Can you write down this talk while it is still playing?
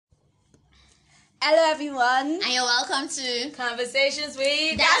Hello everyone, and you're welcome to Conversations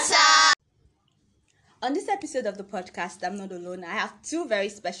with Dasha. On this episode of the podcast, I'm not alone. I have two very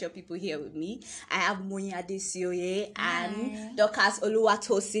special people here with me. I have Moyin Adesioye and Dorcas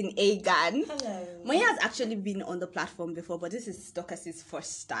Oluwatosin Egan. Hello. Moyin has actually been on the platform before, but this is Dorcas's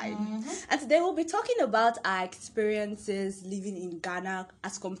first time. And today we'll be talking about our experiences living in Ghana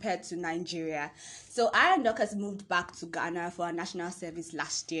as compared to Nigeria. So I and Dorcas moved back to Ghana for our national service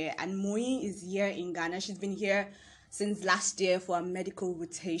last year, and Moyin is here in Ghana. She's been here since last year for a medical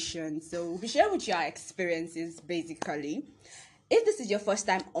rotation. So we'll be sharing with you our experiences, basically. If this is your first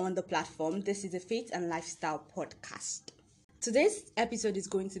time on the platform, this is a Faith and Lifestyle podcast. Today's episode is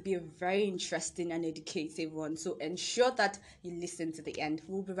going to be a very interesting and educative one, so ensure that you listen to the end.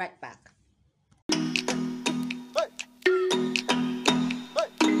 We'll be right back.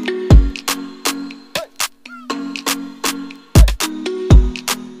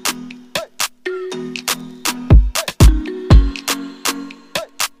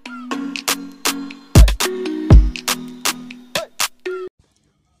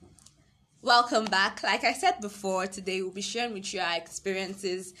 Welcome back. Like I said before, today we'll be sharing with you our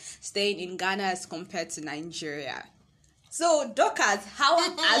experiences staying in Ghana as compared to Nigeria. So, Dorcas, how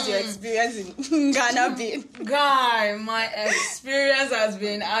has your experience in Ghana been? Guy, my experience has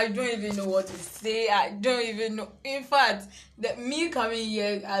been, I don't even know what to say. I don't even know. In fact, me coming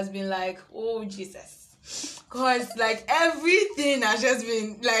here has been like, oh, Jesus. Because, like, everything has just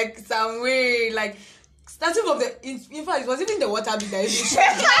been, like, some way, like, starting from in fact, it was even the water bit that is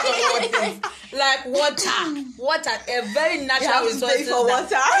like water, a very natural resource for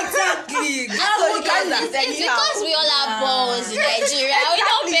water. Exactly. It's because we all have balls in Nigeria. We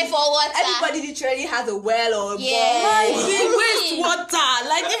don't pay for water. Everybody literally has a well or a We ball. waste water.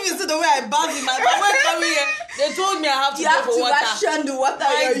 Like if you see the way I bath in my bath when coming here, they told me I have to pay for water. Ration the water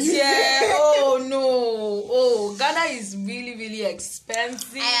you're using. Oh no. Oh, Ghana is really, really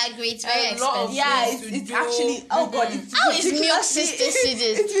expensive. I agree, it's very expensive. Yeah, it's actually, oh God, it's how is milk ridiculously- 60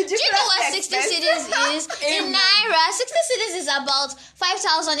 cedis? It's Do you know what 60 cedis is? In Naira, 60 cedis is about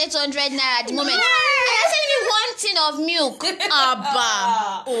 5,800 Naira at the moment. And I'm telling you one tin of milk.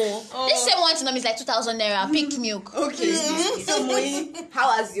 Abba. This same one tin of milk is like 2,000 Naira. Pink milk. Okay, so Moyi,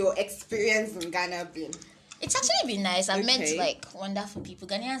 how has your experience in Ghana been? It's actually been nice. I've met Okay. like wonderful people.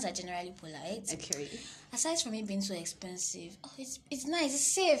 Ghanaians are generally polite. Okay. Aside from it being so expensive, it's nice, it's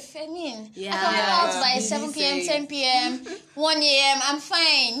safe. I mean, Yeah. I can go out by Really 7 p.m., safe. 10 p.m., 1 a.m. I'm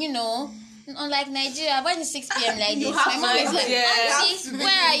fine, you know. Unlike Nigeria, when it's 6 p.m. like You this, have my mom to is be like, there. You have Auntie, to be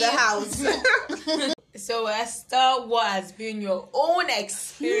where are in the you? house. So Esther, what has been your own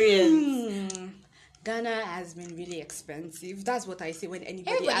experience? Ghana has been really expensive. That's what I say when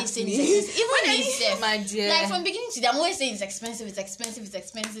anybody Everybody's asks saying me. it's expensive. Even me self. My dear. Like from beginning to the end, I'm always saying it's expensive.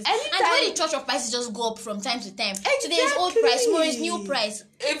 Anytime- And when the church of prices just go up from time to time. Today is old Exactly. price, tomorrow is new price.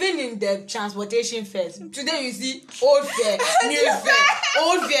 Even in the transportation fares, today you see old fare, new fare,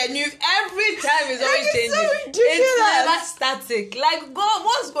 old fare, new. Every time is always It's changing. so ridiculous. It's never static. Like God,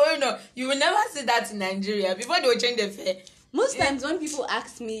 what's going on? You will never see that in Nigeria. Before they will change the fare. Most times when people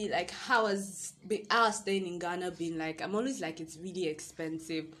ask me like how has staying in Ghana been like, I'm always like it's really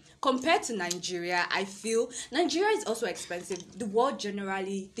expensive. Compared to Nigeria, I feel Nigeria is also expensive. The world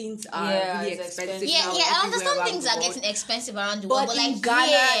generally, things are really it's expensive. Yeah, now I everywhere understand around things the are world. getting expensive around the world, But but in like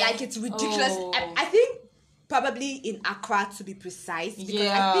Ghana, yeah. like it's ridiculous. Oh. I think probably in Accra to be precise, because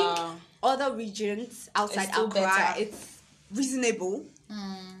I think other regions outside It's still Accra, better. it's reasonable.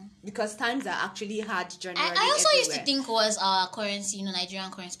 Because times are actually hard generally. I also used to everywhere. think was our currency, Nigerian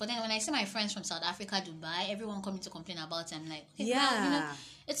currency. But then when I see my friends from South Africa, Dubai, everyone coming to complain about it, I'm like, okay, well,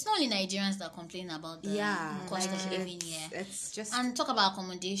 it's not only Nigerians that complain about the cost of living here. It's just And talk about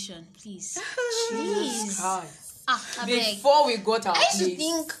accommodation, please. Jesus Please. Christ. I beg. Before we got our I used to place.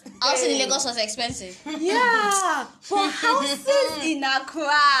 think housing in Lagos was expensive. yeah, for houses in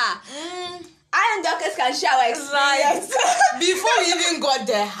Accra. I and Dorcas can share our experience. Before we even got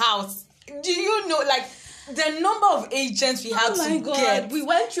the house, do you know, like, the number of agents we had Oh my to God, get? we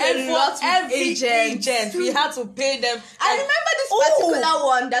went through And a for lot with every agents. agent, we had to pay them. I like, remember this particular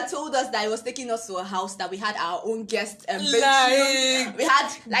one that told us that it was taking us to a house that we had our own guest bedroom. Like, We had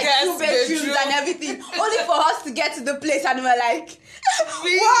like guest 2 bedrooms bedroom. and everything, only for us to get to the place, and we were like,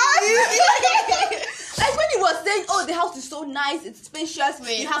 Really? what? Like when he was saying, oh, the house is so nice, it's spacious,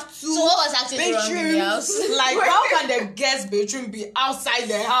 Wait, you have 2 so what was actually wrong in the house? Like, how can the guest bedroom be outside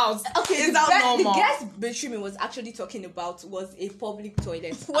the house? Okay, Is the, that the normal? guest bedroom he was actually talking about was a public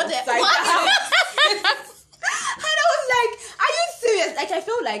toilet What the- outside what? the house. And I was like, are you serious? serious. Like, I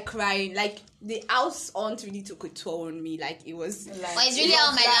felt like crying. Like, the house aunt really took a toll on me. Like, it was... But it's really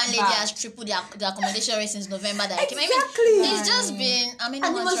how my landlady has tripled the accommodation rate since November that I came. Exactly. I mean, it's just been, And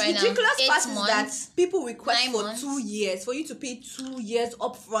the most right ridiculous now? part 8 is months. that people request 9 for months. 2 years, for you to pay 2 years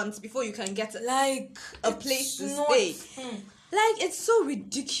upfront before you can get Like a place to not- stay. Like, it's so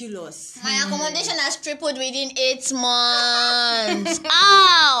ridiculous. My accommodation has tripled within 8 months.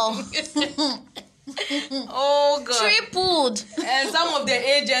 Ow! Oh God. Tripled. And some of the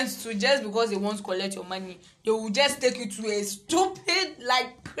agents too, just because they want to collect your money, they will just take you to a stupid,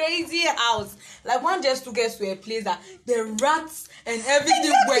 like crazy house. Like one just took us to a place that the rats and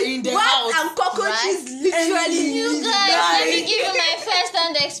everything were in the Rats house. and cockroaches Right? literally. You guys, let me give you my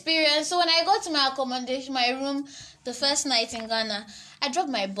first-hand experience. So when I got to my accommodation, my room, the first night in Ghana, I dropped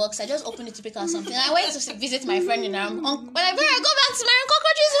my box. I just opened it to pick out something. I went to visit my friend in her room. When I go back to my room,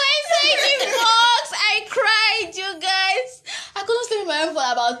 cockroaches were inside the box. I cried, you guys. I couldn't sleep in my room for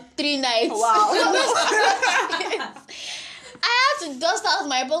about 3 nights. Wow. I had to dust out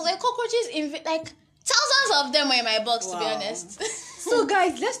my box. Like cockroaches, like thousands of them were in my box, to be Wow. honest. So,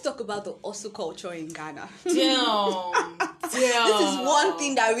 guys, let's talk about the Osu culture in Ghana. Damn. This is one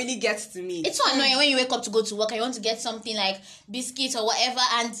thing that really gets to me. It's so annoying when you wake up to go to work and you want to get something like biscuits or whatever,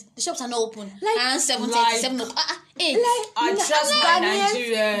 and the shops are not open. Like- Around 7:30, like- 7 o'clock. 8. I trust my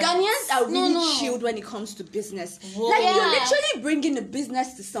Nigerians. Ghanaians are really No. chilled when it comes to business. Whoa. Like, Yeah. you're literally bringing a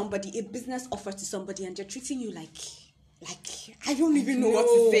business to somebody, a business offer to somebody, and they're treating you like I don't even know what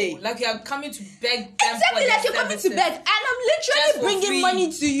to say. Like you are coming to beg them Exactly, for like their you're coming to services. beg, and I'm Just literally for bringing free.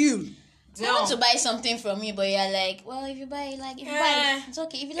 money to you. I want to buy something from you, but you're like, well, if you buy, it's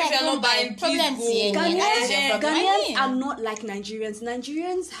okay. If you like, you're don't not buy. buying, please Problems go. here. That is your problem. Ghanaians are not like Nigerians.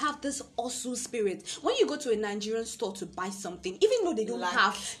 Nigerians have this Osu spirit. When you go to a Nigerian store to buy something, even though they don't Like-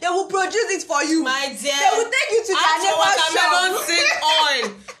 have, they will produce it for you. My dear, They will take you to ask their for neighbor's watermelon shop. seed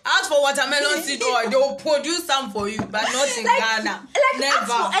oil. Ask for watermelon seed oil. They will produce some for you, but not in Ghana. Like, Never.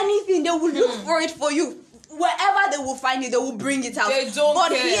 ask for anything, they will look for it for you. Wherever they will find it, they will bring it out. They don't but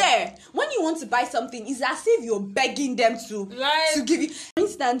care. here, when you want to buy something, it's as if you're begging them to Like- give you. For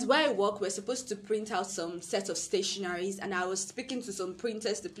instance, where I work, we're supposed to print out some set of stationaries, and I was speaking to some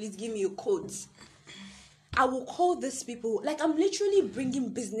printers to please give me a code. I will call these people, like I'm literally bringing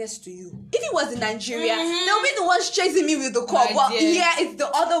business to you. If it was in Nigeria, they'll be the ones chasing me with the call. My But dear. here, it's the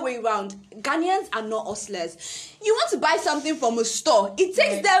other way around. Ghanaians are not hustlers. You want to buy something from a store, it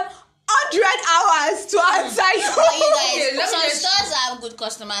takes them 100 hours to answer But you you. Okay, let guys, me some just- stores have good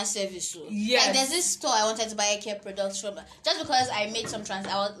customer service. So. Yes. Like there's this store I wanted to buy care products from. Just because I made some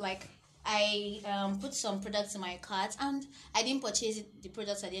I put some products in my cart and I didn't purchase the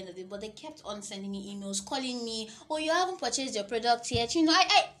products at the end of the day, but they kept on sending me emails, calling me, oh, you haven't purchased your product yet. You know,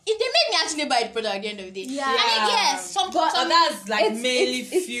 they made me actually buy the product at the end of the day. Yeah. And I guess But some that's like It's- mainly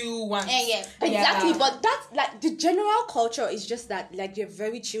it's- few ones. yeah. Exactly, Yeah. but that's like the general culture is just that, like, they're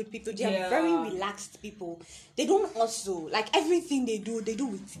very chilled people, they're Yeah. very relaxed people. They don't also like everything they do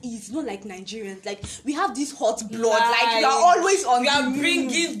with ease, not like Nigerians. Like, we have this hot blood, like we are always on We are the move.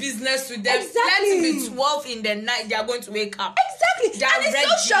 bringing business to them. Exactly. Let it be 12 in the night. They are going to wake up. Exactly. They are And it's ready.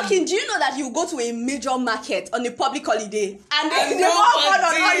 so shocking. Do you know that you go to a major market on a public holiday and And they're all gone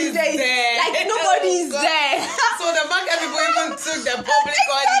on nobody is holidays? there. Like, nobody Oh, is God. there. So the market people even took the public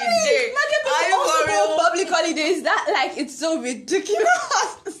holiday. Market Are people you also for go real? on public holidays. That, like, it's so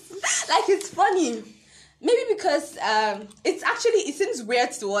ridiculous. Like, it's funny. Maybe because it seems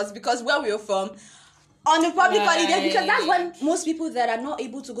weird to us because where we're from, on a public holiday, because that's when most people that are not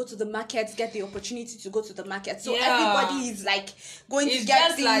able to go to the markets get the opportunity to go to the market. So Yeah. everybody is like going It's to get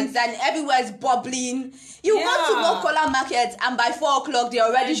just things like- and everywhere is bubbling. You go to Yeah. Mokola market and by 4 o'clock they're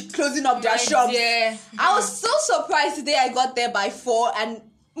already closing up their My shops. dear. I was so surprised today I got there by 4 and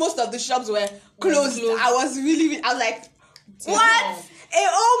most of the shops were closed. Closed. I was like, what? A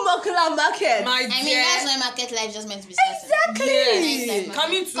old Mokola market. My I mean, dear. that's why market life just meant to be started. Exactly. Yes.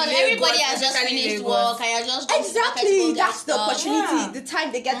 Coming to Because Lagos, everybody has just especially finished Lagos. work and you're just going to the market to Exactly. go get That's the stuff. opportunity. Yeah. The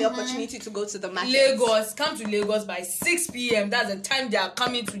time they get the opportunity to go to the market. Lagos, come to Lagos by 6 p.m. That's the time they are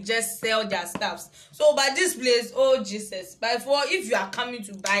coming to just sell their stuffs. So by this place, oh Jesus, by 4, if you are coming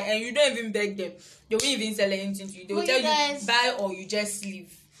to buy and you don't even beg them, they won't even sell anything to you. They will Well, tell you guys- you buy or you just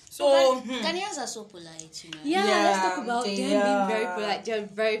leave. So Ghanaians are so polite, you know. Yeah, Yeah, let's talk about them they being are. very polite. They're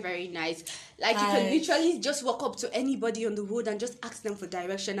very, very nice. Like, you can Nice. literally just walk up to anybody on the road and just ask them for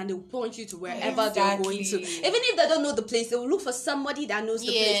direction and they'll point you to wherever they're going to. Exactly. Even if they don't know the place, they will look for somebody that knows the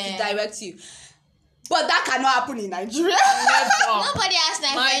place to Yeah. direct you. But that cannot happen in Nigeria. never. Nobody has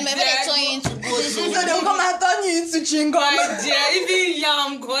time My for anybody. dear. They're telling you to go So to. they'll come and turn you into to chewing gum. Even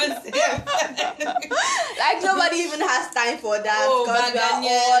yam concept. Like nobody even has time for that because we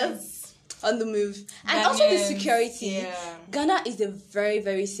are all on the move. And also the security. Yeah. Ghana is a very,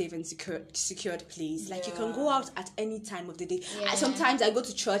 very safe and secured place. Like you can go out at any time of the day. Yeah. Sometimes I go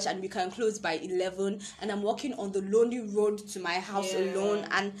to church and we can close by 11 and I'm walking on the lonely road to my house alone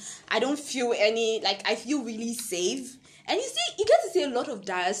and I don't feel I feel really safe. And you see, you get to see a lot of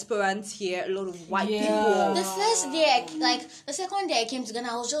diasporans here, a lot of white people. The first day, the second day I came to Ghana,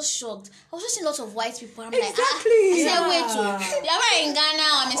 I was just shocked. I was just seeing lots of white people. I'm like, Exactly. Say wait to. I'm in Ghana,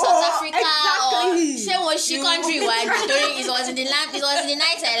 I'm in South Africa, exactly. or say what she country was during it was in the land, it was in the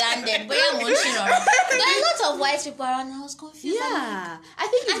night I landed. But yeah, there are a lot of white people around. I was confused. Yeah, I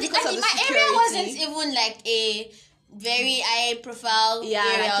think it's because of the my security. area wasn't even like a very high profile area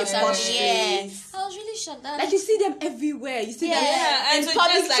like or a something. posh Yeah, place. I was really shocked. Like you see them everywhere. You see them and in so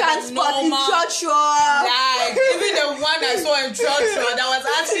public just like transport, in normal- church. Like even the one I saw in church that was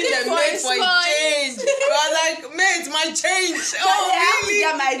asking the mate for a change. I was like, mate, my change. Oh really?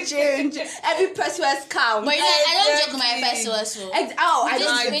 Yeah, my change. Every person has count. But you know, I don't joke my festival, so I with don't.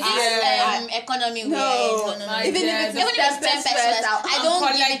 this economy No. even if it's 10 pesos, I don't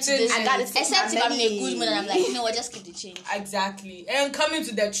give it to this. I gotta take Except if my I'm in a money. good mood and I'm like, you know what, just keep the change. Exactly. And coming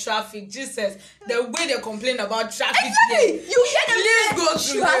to the traffic, Jesus, the way they complain about traffic Exactly. here. You hear them Please say go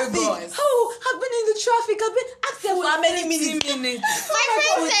to traffic. Lagos. Oh, I've been in the traffic. I've been asked them for how many 50 minutes. minutes. My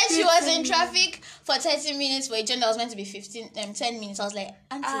friend said she was in traffic for 30 minutes for a journey that was meant to be 10 minutes. I was like,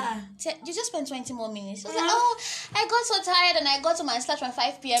 Auntie, you just spent 20 more minutes. She was like, oh, I got so tired and I got to my slot from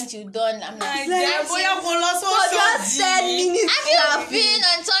 5 p.m. till dawn. I'm like, For just 10 minutes. I've been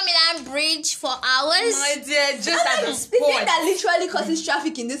on Tomiland Bridge for hours. My dear, just at the The thing spot. that literally causes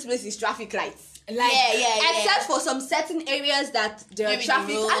traffic in this place is traffic lights. Like, Except for some certain areas that there are Maybe the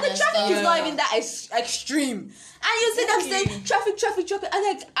traffic, road and the and traffic stuff. is not even that extreme. And you see them saying traffic. I'm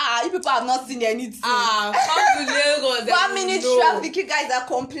like, you people have not seen anything. come to Lagos. 1 minute traffic, you guys are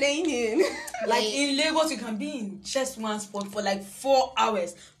complaining. Like in Lagos, you can be in just one spot for like 4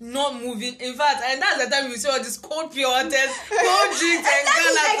 hours, not moving. In fact, and that's the time you see all these cold pure waters, cold drinks,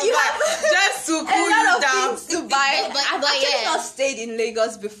 and like you have just to cool a lot you of down. things to buy. But I've actually yeah. not stayed in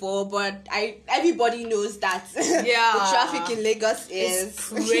Lagos before, but everybody knows that Yeah. the traffic in Lagos is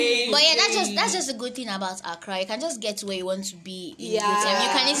Crazy. But yeah, that's just a good thing about Accra. You can just get to where you want to be in Yeah. good time. You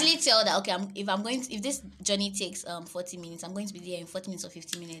can easily tell that okay, if this journey takes 40 minutes, I'm going to be there in 40 minutes or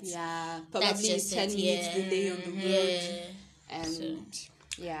 50 minutes. Yeah, That's probably just 10 it, minutes yeah. delay on the road. Yeah. And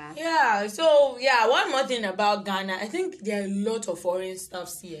yeah. Yeah, so yeah, one more thing about Ghana, I think there are a lot of foreign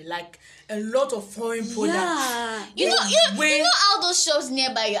stuffs here, like a lot of foreign products. Yeah. You know all those shops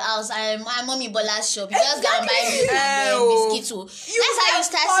nearby your house. My mommy Bola's shop. You just go and buy milk and biscuit too. That's how you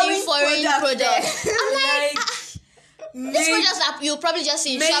start seeing foreign products. I'm like, this products that you'll probably just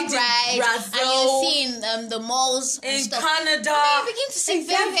see in made in ShopRite and Brazil, you see in the malls and in stuff. Canada, I begin to see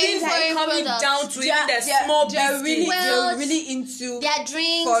very, very foreign coming products. down to even the small they're biscuits. they're really into Their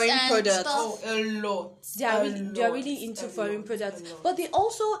drinks foreign and products. stuff. Oh, a lot. they're really into foreign products, but they're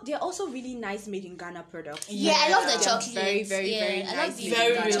also really nice made in Ghana products. Yeah, I love the They're chocolates. very, very, very I love nice the made in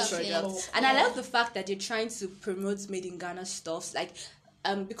very Ghana rich products. chocolates. And I love the fact that they're trying to promote made in Ghana stuffs. Like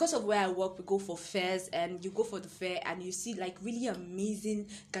because of where I work, we go for fairs, and you go for the fair and you see like really amazing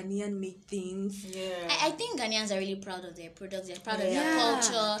Ghanaian made things. Yeah. I think Ghanaians are really proud of their products. They're proud of their Yeah.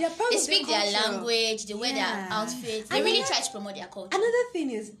 culture. They're proud They of their speak their culture. language. They wear their Yeah. outfits. They And really another- try to promote their culture. Another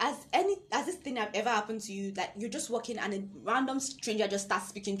thing is, as this thing have ever happened to you, that you're just walking and a random stranger just starts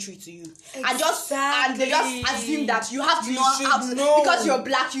speaking true to you, and they just assume that you have to You know should how to, know. because you're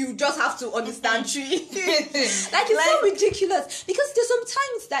black, you just have to understand tree. Like it's so ridiculous, because there's sometimes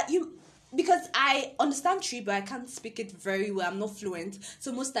that because I understand tree, but I can't speak it very well. I'm not fluent,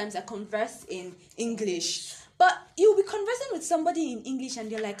 so most times I converse in English. But you'll be conversing with somebody in English, and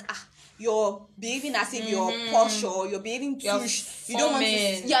they're like, you're behaving as if you're posh, or you're behaving too. You don't want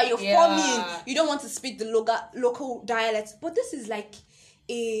to. Yeah, you're forming. You don't want to speak the local dialect. But this is like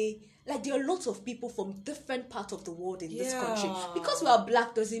there are lots of people from different parts of the world in this country. Because we are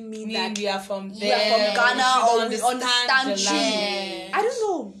black doesn't mean that we are from we are from Ghana or we understand the tree. language. I don't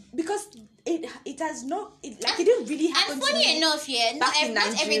know, because it has not it didn't really happen. And to funny me. enough, not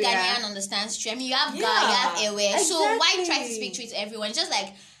every Nigeria. Ghanaian understands tree. I mean, you have Ga, you have Ewe. So why try to Exactly. speak tree to everyone? Just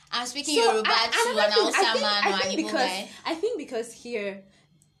like I'm speaking So, Yoruba to another an thing, Hausa man or an Igbo guy. I think because here,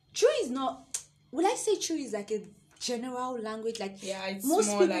 tree is not. Will I say tree is like a general language? Like it's most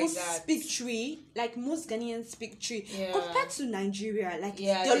more people like that. speak tree. Like most Ghanaians speak tree. Yeah. Compared to Nigeria, like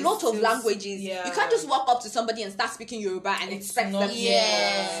Yeah, there are a lot of it's languages. yeah. You can't just walk up to somebody and start speaking Yoruba and expect them. not-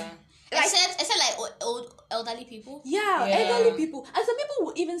 Yeah. I said like old elderly people. Yeah, elderly people. And some people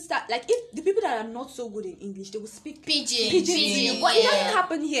will even start, like, if the people that are not so good in English, they will speak Pidgin. to you. But it doesn't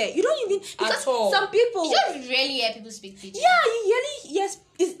happen here. You don't even, because some people, You don't really hear people speak Pidgin. yeah, you really, yes,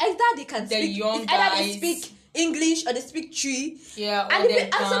 it's either they can The speak, young it's either they guys. speak English or they speak Tree. Yeah, And, or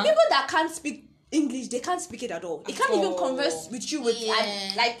and some people that can't speak English, they can't speak it at all. They can't even converse with you with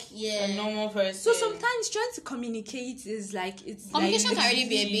a normal person. So sometimes trying to communicate is like, it's Communication like, can really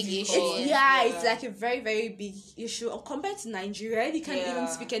be a big issue. it's like a very, very big issue. Compared to Nigeria, if you can't even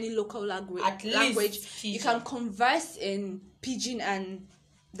speak any local language, you can converse in Pidgin and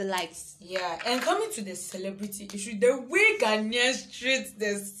the likes. Yeah, and coming to the celebrity issue, the way Ghanaians treat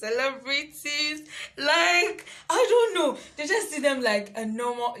the celebrities, like, I don't know, they just see them like a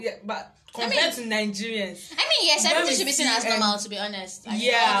normal, but compared to Nigerians. I mean, yes, everything should be seen as normal, to be honest. But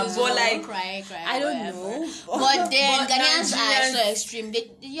like, cry, I don't know. But then Ghanaians are Nigerians- so extreme. The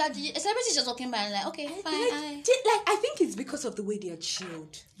celebrities just walking by and like, okay, fine. Like, I think it's because of the way they are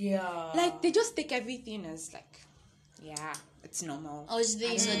chilled. Yeah. Like, they just take everything as like, yeah, it's normal. Oh, it's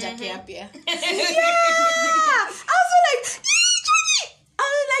this so Jackie Appiah. Yeah! I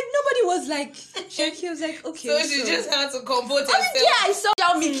was like, nobody was like, Jackie was like, okay. So she just had to comport herself. Yeah, I saw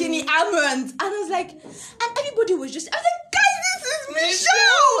Down Bikini Almond, and I was like, and everybody was just, I was like, guys, this is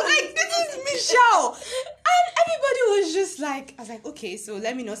Michelle! Like, this is Michelle! And everybody was just like, I was like, okay, so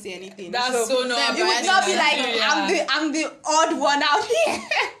let me not say anything. That's so not. It would not be like, I'm the odd one out here.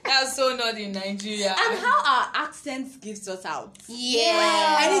 That's so not in Nigeria. And how our accents gives us out.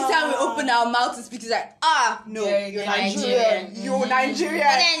 Yeah. Anytime we open our mouth to speak, it's like, no, you're Nigerian. You're Nigerian.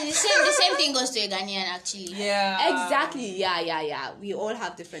 But then the same thing goes to a Ghanaian actually. Yeah. Exactly. Yeah. We all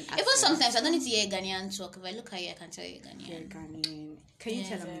have different accents. Even sometimes I don't need to hear a Ghanaian talk. If I look at you, I can tell you Ghanaian. You're Ghanaian. Can you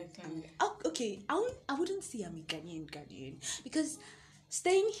tell them? Okay, I wouldn't say I'm a Ghanaian because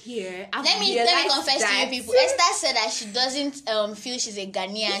staying here, Let me confess to you people. Esther said that she doesn't feel she's a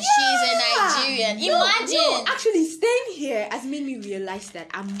Ghanaian. She's a Nigerian. Imagine. No, actually, staying here has made me realize that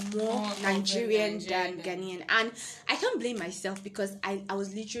I'm more Nigerian than Ghanaian, and I can't blame myself because I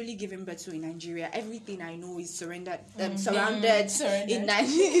was literally given birth to in Nigeria. Everything I know is surrounded in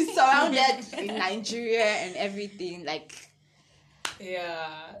Nigeria and everything like.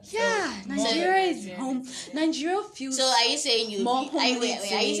 Yeah, Nigeria is home. Nigeria feels. So are you saying you more homely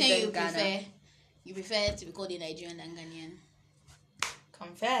are you saying than you prefer to be called a Nigerian than Ghanaian?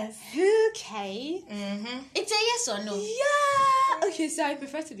 Confess. Okay. It's a yes or no. Yeah. Okay, so I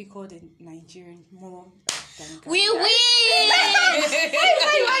prefer to be called a Nigerian more than Ghanaian. We win. Wait.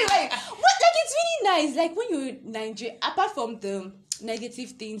 What? Like, it's really nice. Like when you're Nigerian, apart from the negative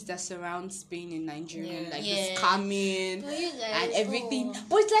things that surround Spain in Nigeria, like the scamming and everything.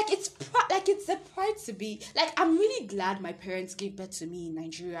 But it's it's a pride to be like. I'm really glad my parents gave birth to me in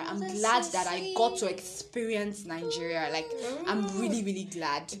Nigeria. I'm glad that I got to experience Nigeria. Like I'm really, really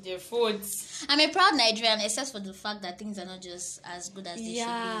glad. Your food. I'm a proud Nigerian, except for the fact that things are not just as good as they should be in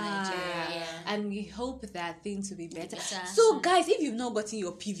Nigeria. And we hope that things will be better. So guys, if you've not gotten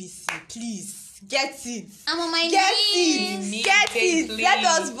your PVC, please get it. I'm on my knees. Get it. Let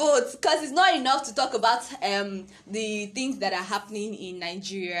us vote, because it's not enough to talk about the things that are happening in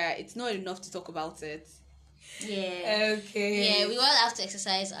Nigeria. It's not enough to talk about it. Yeah. Okay. Yeah, we all have to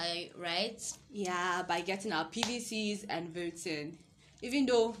exercise our rights. Yeah, by getting our PVCs and voting. Even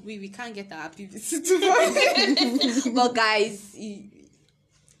though we can't get our PVC to vote. But guys,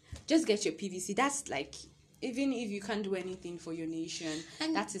 just get your PVC. That's like, even if you can't do anything for your nation,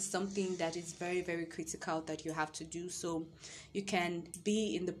 that is something that is very, very critical that you have to do, so you can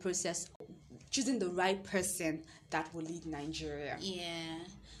be in the process of choosing the right person that will lead Nigeria. Yeah.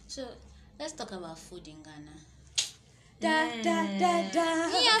 So let's talk about food in Ghana. Da. Ghana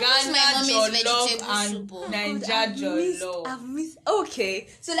jollof and Naija jollof. I've missed. Okay,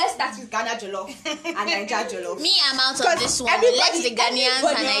 so let's start with Ghana jollof and Naija jollof. Me, I'm out of this one. Let the Ghanaians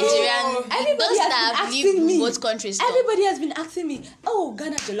and Nigerians, those that have lived both countries. Everybody has been asking me, oh,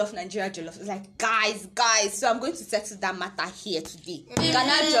 Ghana jollof, Nigeria jollof. It's like, guys, so I'm going to settle that matter here today.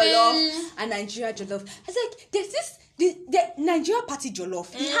 Ghana jollof and Nigeria jollof. It's like, there's this. The Nigeria party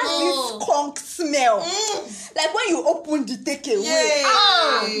jollof, it has this skunk smell. Like when you open the takeaway,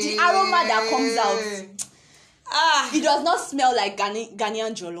 the aroma that comes out. It does not smell like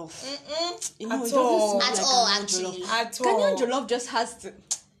Ghanaian jollof. You know, it doesn't smell like actually. Ghanaian jollof just has the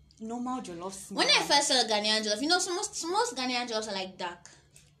normal jollof smell. When I first saw Ghanaian jollof, most Ghanaian jollofs are like dark.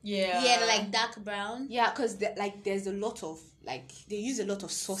 Yeah, they're like dark brown. Yeah, because there's a lot of they use a lot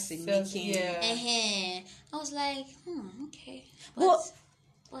of sauce in making. I was like, okay. But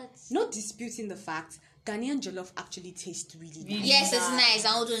but not disputing the fact Ghanaian jollof actually tastes really nice. Yes, it's nice.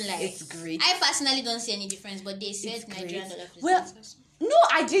 I wouldn't lie. It's great. I personally don't see any difference, but they said It's Nigerian great. jollof is Well, better. no,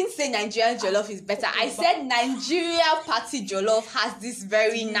 I didn't say Nigerian jollof is better. I said Nigeria party jollof has this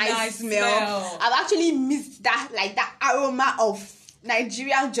very nice smell. I've actually missed that aroma of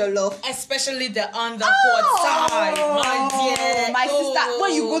Nigerian jollof. Especially the undercoat side, my dear. My sister,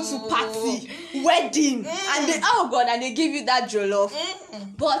 when you go to party, wedding, and they give you that jollof.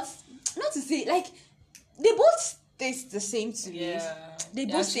 But not to say, like, they both taste the same to me. They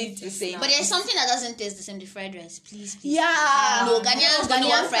both taste the same. But there's something that doesn't taste the same, the fried rice. Please. Yeah. No,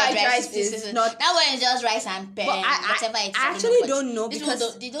 Ghanaian fried rice is not. That one is just rice and pen, whatever it's. I actually don't know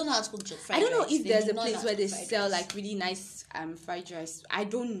because they don't know how to cook fried rice. I don't know if there's a place place where they sell like really nice fried rice. I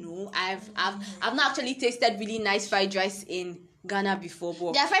don't know. I've not actually tasted really nice fried rice in Ghana before,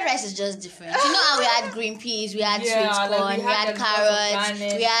 but their fried rice is just different. You know how we had green peas, we had sweet corn, we had carrots,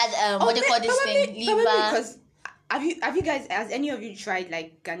 we had what they call this thing, liver. Because have you guys, has any of you tried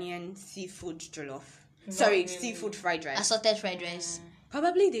like Ghanaian seafood jollof? Sorry, seafood fried rice. Assorted fried rice.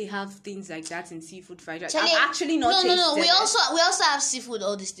 Probably they have things like that in seafood fried rice. Charlie, I've actually not tasted No. We it. also have seafood.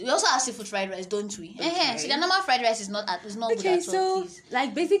 All this. We also have seafood fried rice, don't we? Okay. So the normal fried rice is not good Okay, at all. so Please.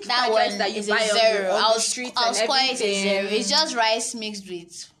 like basic That fried rice one that you is buy a zero. on the street I'll and score it a everything. zero. It's just rice mixed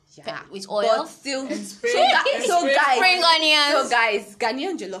with oil. But still, spring guys, onions. So guys,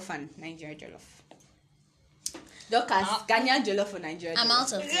 Ghanaian jollof and Nigerian jollof. Doctors, Ghanaian jollof or Nigerian jollof? I'm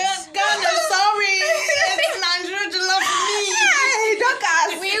out of this. Ghana, sorry. It's Nigerian jollof me. Hey,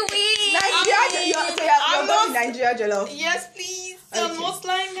 Doctors! Nigerian jollof. So you're going Nigerian jollof. Yes, please. Okay. I'm most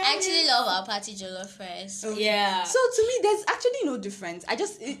like I actually love our party jollof rice. Yeah. So to me, there's actually no difference.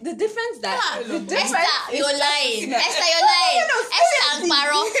 The difference that the difference Esther, is you're that- lying. Esther, you're lying. No, Esther and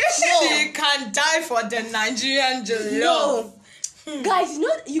Paro. She can die for the Nigerian jollof. No, guys,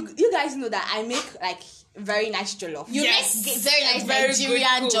 you guys know that I make like very nice jollof. You Yes. make very nice Very good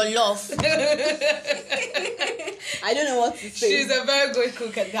Nigerian cook. jollof. I don't know what to say. She's a very good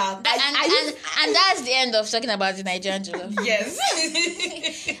cook at that. And that's the end of talking about the Nigerian jollof. Yes.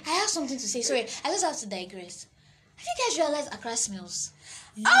 I have something to say. Sorry, I just have to digress. Have you guys realized Accra smells?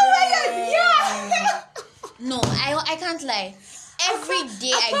 Oh my god, yeah! No, I can't lie. Every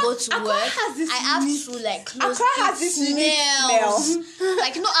day I go to Accra work, has this I have unique- to like close. Accra has it this unique smells.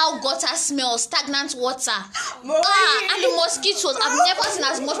 Like, you know how gutter smells, stagnant water. Really? And the mosquitoes. I've never seen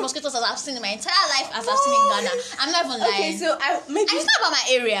as much mosquitoes as I've seen in my entire life as I've seen in Ghana. I'm not even lying. Okay, so maybe And it's not about my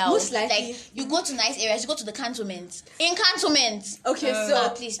area. Most likely. Like, you go to nice areas, you go to the cantonments. In cantonments. okay, so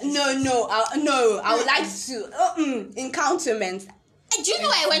please. no, I would like to encounterment. Do you know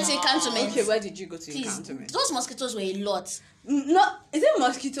I went to a cantonment? Okay, where did you go to Please, encounterment? those mosquitoes were a lot. Not is it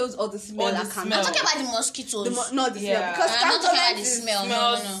mosquitoes or the smell? Or the I can't- smell. I'm talking about the mosquitoes. not the smell Yeah. because I'm not talking about the cantonment is- smell. No.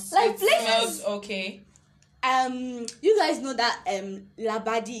 Like It places- smells okay. You guys know that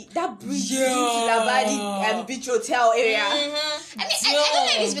Labadi, that bridge Yeah. to Labadi beach hotel area. I mean, I don't know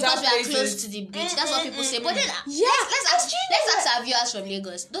if it's because we That are place close is- to the beach. That's what people say. But then, Yeah. let's ask our viewers from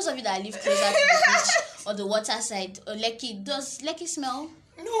Lagos. Those of you that live closer to the beach or the water side or Lekki, does Lekki smell?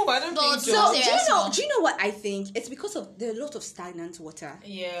 No, I don't think So so. do Serious you know? one. Do you know what I think? It's because of there are a lot of stagnant water.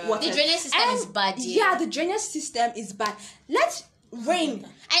 Yeah. Water. The drainage system is bad. Yeah, the drainage system is bad. Let's rain.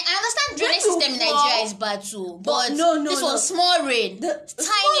 I understand drainage When you system in fall- Nigeria is bad too, but no, this no. was small rain, The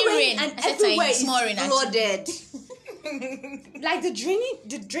tiny small rain, and I said everywhere tiny, is small rain. Actually. flooded. Like the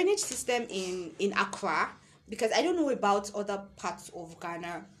drainage system in Accra, because I don't know about other parts of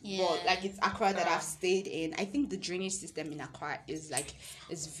Ghana, Yeah. but like it's Accra that I've stayed in. I think the drainage system in Accra is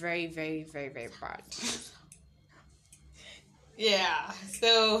very, very, very, very bad. Yeah.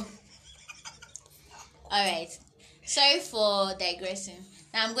 So. All right. Sorry for digressing.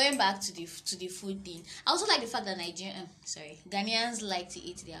 Now I'm going back to the food thing. I also like the fact that Ghanaians like to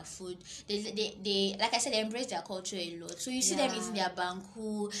eat their food. They like I said, they embrace their culture a lot. So you see them eating their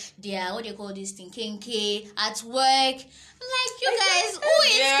banku, their what they call this thing, kenke at work. I'm like, you guys, who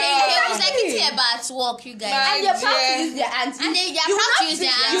eats kenke? It's like eating a bar at work, you guys. And they're proud to use their hands. And they're You proud to not use see-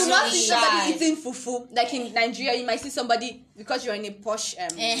 their You hands will not to see eat. somebody eating fufu. Like in Nigeria, you might see somebody because you're in a posh You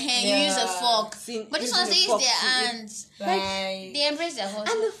use a fork. Scene, But this using one a they use fork their to eat. hands. Right. They embrace their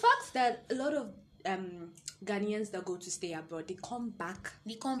culture. And the fact that a lot of Ghanaians that go to stay abroad, they come back.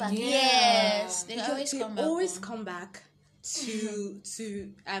 They come back. Yeah. Yes. They Because always they come back. always come back to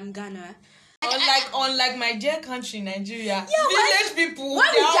Ghana. Unlike my dear country, Nigeria, village people. When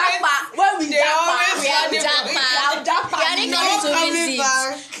we they We have always japa. We are we not coming to coming visit.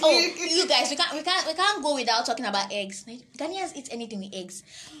 back. Oh, you guys, we can't go without talking about eggs. Ghanaians eat anything with eggs.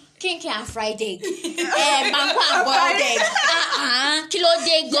 kinky and fried egg. Banku and boiled egg. Kilo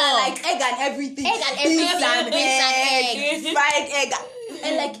de go. Yeah, like egg and everything. Egg and everything. Beans and egg. Fried egg.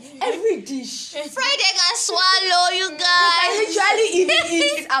 And like every dish. Fried egg and swallow, you I guys. literally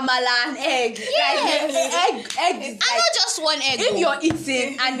eat amala and egg. Yeah. Like egg is And not just one egg. if though. you're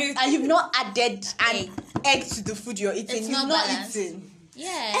eating and you've not added an egg to the food you're eating, It's you've not not balanced. eaten. Yeah.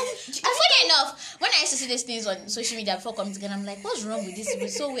 And funny enough, when I used to see these things on social media before coming together, I'm like, what's wrong with this?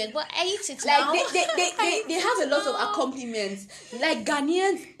 It's so weird. But I eat it now. Like they have a lot of accompaniments. Like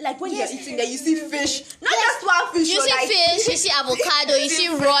Ghanaians, like when you're eating there, you see fish, not just one fish. You see like, fish, you see avocado, you see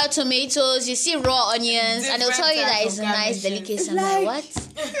raw tomatoes, you see raw onions, and they'll tell you that it's a nice delicacy. I'm like, what?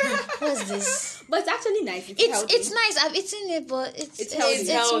 What's this? But it's actually nice. Healthy. It's nice. I've eaten it, but it's healthy.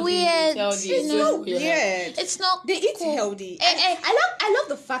 it's weird. It's so weird. It's not. They eat cool. healthy. Eh, I love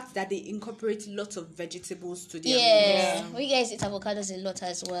the fact that they incorporate lots of vegetables to their Yeah. meals. We guys eat avocados a lot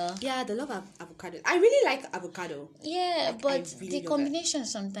as well. Yeah, they love avocado. I really like avocado. Yeah, Like, but I really the love combination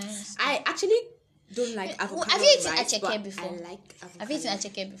sometimes. I actually don't like avocado. Have you eaten rice, acheke but before? I like avocado. Have you eaten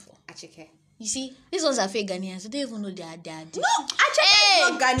acheke before? Acheke. You see, these ones are fake Ghanaians. So they don't even know they are dead. No, acheke is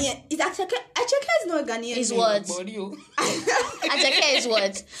not Ghanaian. It's acheke. Acheke is not Ghanaian. Is name. what? Body, Acheke is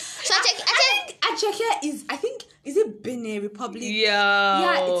what? So Acheke I think is it Benin Republic? Yeah.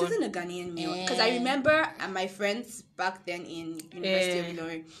 Yeah, it isn't a Ghanaian meal because I remember my friends back then in University of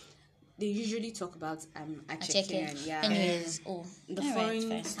Ilorin, they usually talk about acheke and yeah. Anyways, The alright,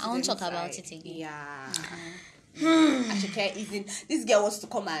 foreign fine. I won't talk students, about like, it again. Yeah. Acheke isn't. This girl wants to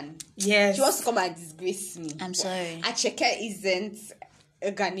come and Yes. she wants to come and disgrace me. I'm sorry. Acheke isn't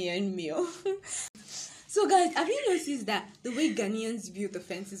a Ghanaian meal. So guys, have you noticed that the way Ghanaians build the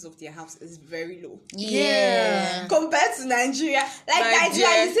fences of their house is very low Yeah. compared to Nigeria? Like Nigeria.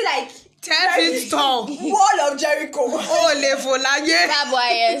 Nigeria, you see like 10 feet tall. Wall of Jericho. Oh, Lefolaye. Bad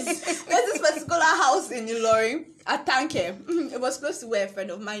wires. There's this particular house in Ilorin, a Tanke. It was close to where a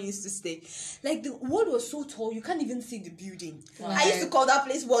friend of mine used to stay. Like the wall was so tall, you can't even see the building. I used to call that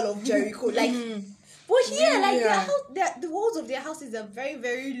place Wall of Jericho. Like, but here, like the walls of their houses are very,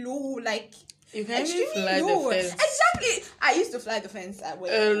 very low. Like. You can even Extremely fly low. the fence. Exactly. I used to fly the fence A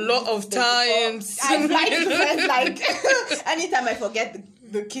lot of times. I fly the fence like anytime I forget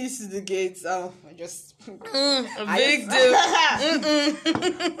the keys to the gates. I just A big deal.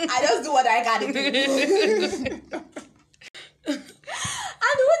 I just do what I gotta do. And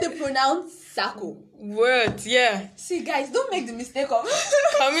the way they pronounce Sako. Words, yeah. See, guys, don't make the mistake of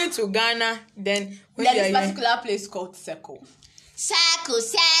Coming to Ghana, then when there's you this are particular place called Seko. Sako.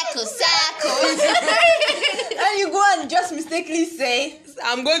 And you go and just mistakenly say,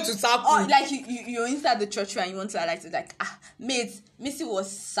 I'm going to Saku. oh, like you're inside the church and you want to highlight it, like, mate, Missy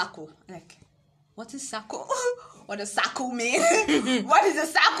was Sako. Like, what is Sako? What does Sako mean? What is a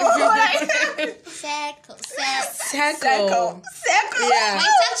Sako? Like, Sako. Seko. Yeah. But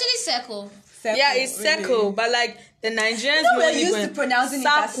it's actually Sako. Seko, Yeah, it's really. Seko, but like the Nigerians We're mainly used going to pronouncing it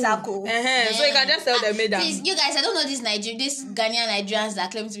as Sako. So you can just tell them made Please, you guys, I don't know these Ghanaian Nigerians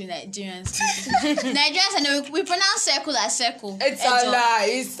that claim to be Nigerians. Nigerians, and we pronounce Seko as Seko. It's a lie.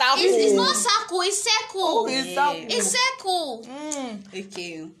 It's Saku. It's not Sako, it's Seko. Oh, it's Saku. It's Seko.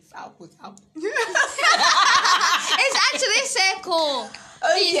 Okay. Saku. It's actually Seko.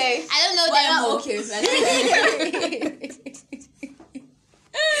 Okay. I don't know them. Okay.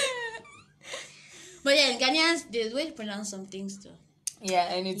 But then Ghanaians, the way to pronounce some things too.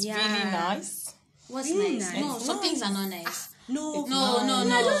 Yeah, and it's Yeah. really nice. What's Really nice? nice. No, some things are not nice. No. No. I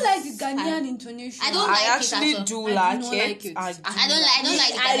don't like the Ghanaian intonation. I don't I like it actually at all. do I like do not it. like it. I don't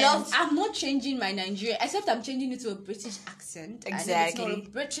like I Ghanaians. love. I'm not changing my Nigerian, except I'm changing it to a British accent. And if it's Exactly. not a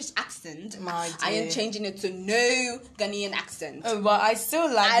British accent, My I am dear. changing it to no Ghanaian accent. But I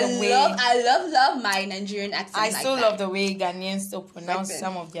still like the way. I love my Nigerian accent. I like still that. love the way Ghanaians still pronounce Like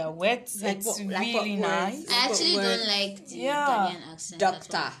some of their words. Like It's what- like really what nice. words? I actually Word. don't like the Yeah. Ghanaian accent.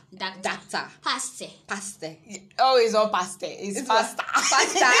 Doctor. Doctor. Pastor. Pasta. Oh, it's all pasta. It's pasta.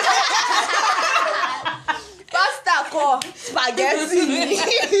 Pasta. Pasta called spaghetti.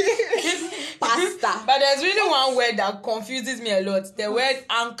 Pasta. But there's really one word that confuses me a lot. The word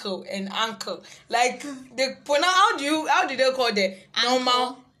uncle and uncle. Like the how do they call the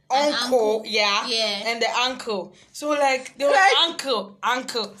normal uncle? Yeah. And the uncle. So like the word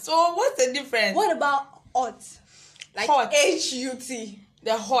uncle. So what's the difference? What about hot? Like Hot. H-U-T.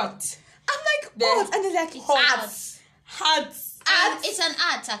 The hot. I'm like The hot, and they're like hot. hats. Hats. It's an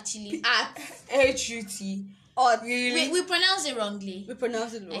art actually. Hats. H-U-T. Odd. We pronounce it wrongly. We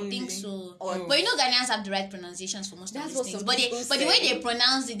pronounce it I wrongly. think so. Odd. But you know Ghanaians have the right pronunciations for most That's of what these things. some But people the way say. they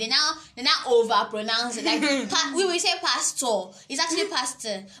pronounce it, they now over pronounce it. Like we will say pastor. It's actually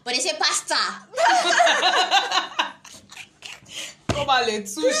pastor, but they say pasta. Probably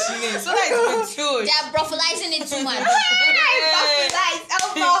too shine. So that it's good. They are brofilizing it too much. Brothelize,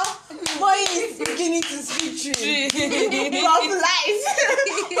 Elmo. Boy is beginning to speak tree. Brothelize.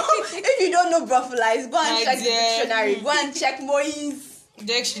 If you don't know brothelize, go and My check the dear. dictionary. Go and check Moyes.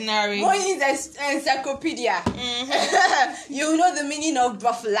 Dictionary. Moyes encyclopedia. You know the meaning of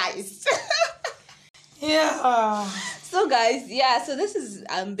brothelize. Yeah. So guys, so this is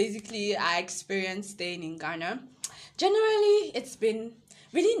basically our experience staying in Ghana. Generally, it's been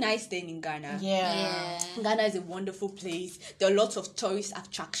really nice staying in Ghana. Yeah. Ghana is a wonderful place. There are lots of tourist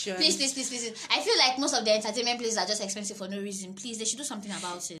attractions. Please. I feel like most of the entertainment places are just expensive for no reason. Please, they should do something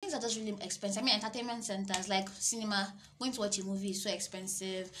about it. Things are just really expensive. I mean, entertainment centers like cinema, going to watch a movie is so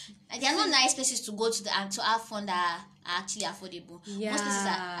expensive. And there are no nice places to go to and to have fun that are actually affordable. Yeah, Most places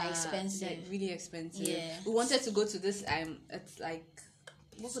are expensive. They're really expensive. Yeah. We wanted to go to this. It's like,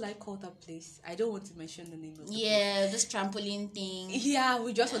 what would I call that place? I don't want to mention the name of the place. This trampoline thing. Yeah,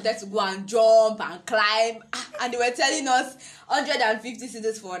 we just wanted to go and jump and climb, and they were telling us 150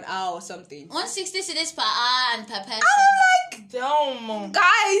 cedis for an hour or something. 160 cedis per hour and per person. I'm like, Damn.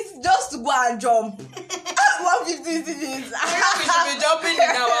 guys, just to go and jump. 150 cedis. We should be jumping in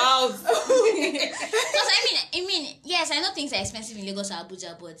our house. Because I mean, yes, I know things are expensive in Lagos or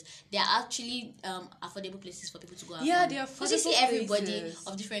Abuja, but they are actually affordable places for people to go. Yeah, they are because you see affordable everybody places.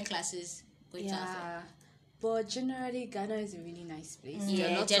 of different classes going to have fun. Yeah, but generally, Ghana is a really nice place. There are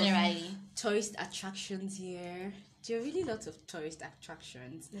Yeah, lots generally. of tourist attractions here. There are really lots of tourist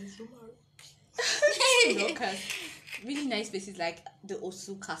attractions. Because really nice places like the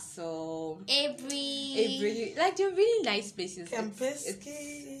Osu Castle, Every like they're really nice places.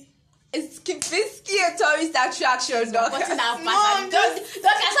 Kempinski. It's Kempinski a tourist attraction, dog. What is that No, person? Don't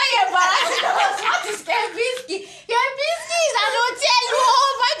I saw you embarrassed. What is Kempinski? Kempinski is an hotel.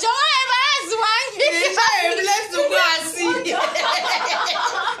 Oh my God, embarrassed one. Let's go and see.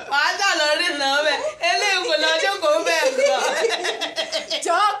 Wàá lórí náà bẹ́ẹ̀. Eléyìí kò lọ́jọ́ kò bẹ́ẹ̀ gan.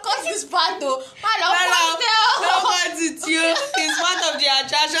 John, cut this part though. It's part of the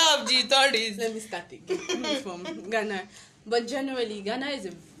attraction of the tourists. Let me start again from Ghana. But generally, Ghana is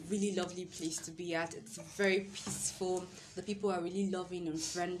a really lovely place to be at. It's very peaceful. The people are really loving and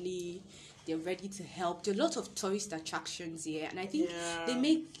friendly. They're ready to help. There are a lot of tourist attractions here, and I think they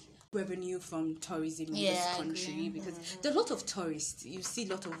make revenue from tourism in this country because there are a lot of tourists. You see a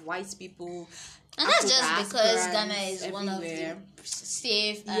lot of white people. And that's just because Ghana is everywhere. one of the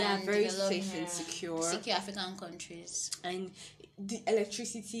safe and very developing, safe and secure African countries. And the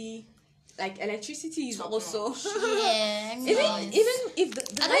electricity is also Yeah, I mean, even if the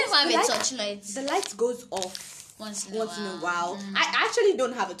I don't even have a light, touchlight. the light goes off Once in a while. I actually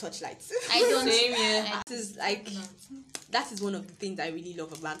don't have a touchlight. I don't. Same here. That is one of the things I really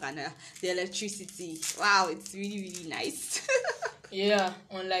love about Ghana, the electricity. Wow, it's really, really nice. Yeah,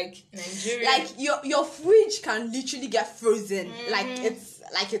 unlike Nigeria. Like your fridge can literally get frozen. Like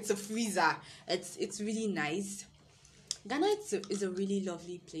it's a freezer. It's really nice. Ghana is a really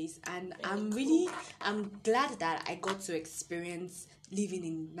lovely place, and I'm glad that I got to experience living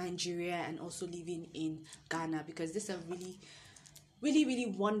in Nigeria and also living in Ghana, because these are really, really, really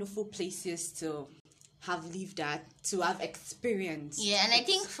wonderful places to have lived at, to have experienced. Yeah, and I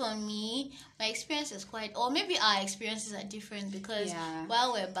think for me, my experience is or maybe our experiences are different because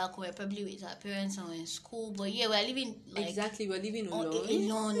while we're back, we're probably with our parents and we're in school, but we're living we're living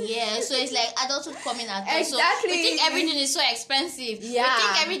alone. So it's like adulthood coming at us. Exactly. So we think everything is so expensive. Yeah. We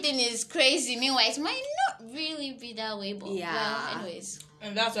think everything is crazy. Meanwhile, it might not really be that way, but anyways.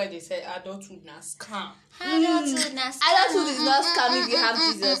 And that's why they said adulthood na scam. Adulthood is not scam if you have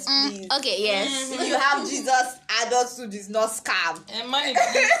Jesus, please. Okay, yes. If you have Jesus, adulthood is not scam. And money,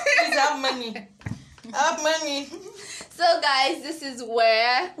 please have money. Have money. So guys, this is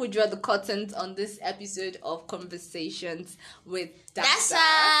where we draw the curtains on this episode of Conversations with Dasa.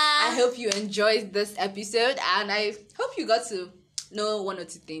 I hope you enjoyed this episode, and I hope you got to know one or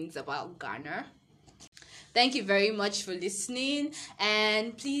two things about Ghana. Thank you very much for listening,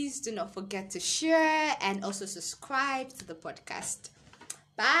 and please do not forget to share and also subscribe to the podcast.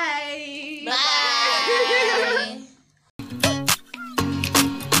 Bye.